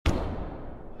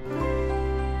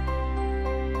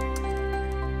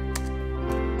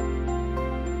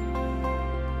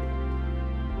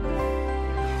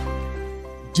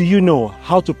Do you know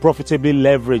how to profitably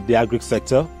leverage the agri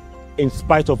sector in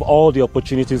spite of all the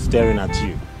opportunities staring at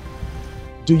you?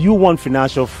 Do you want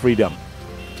financial freedom?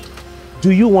 Do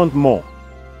you want more?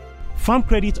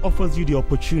 FARMCREDIT offers you the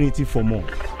opportunity for more.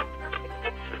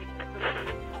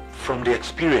 From the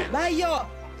experience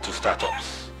to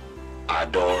startups, our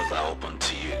doors are open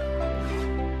to you.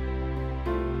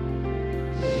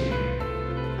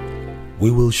 We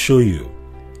will show you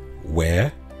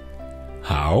where,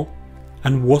 how,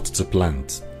 and what to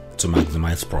plant to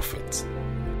maximize profit.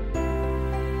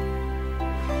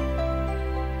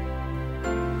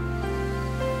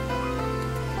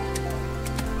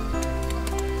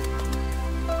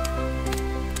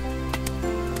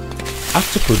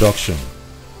 After production,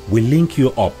 we link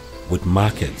you up with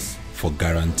markets for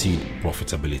guaranteed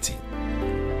profitability.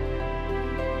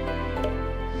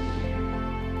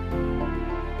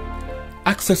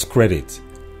 Access credit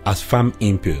as farm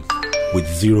input with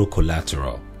zero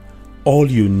collateral. All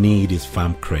you need is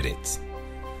FARMCREDIT.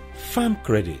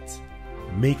 FARMCREDIT,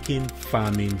 making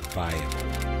farming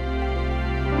viable.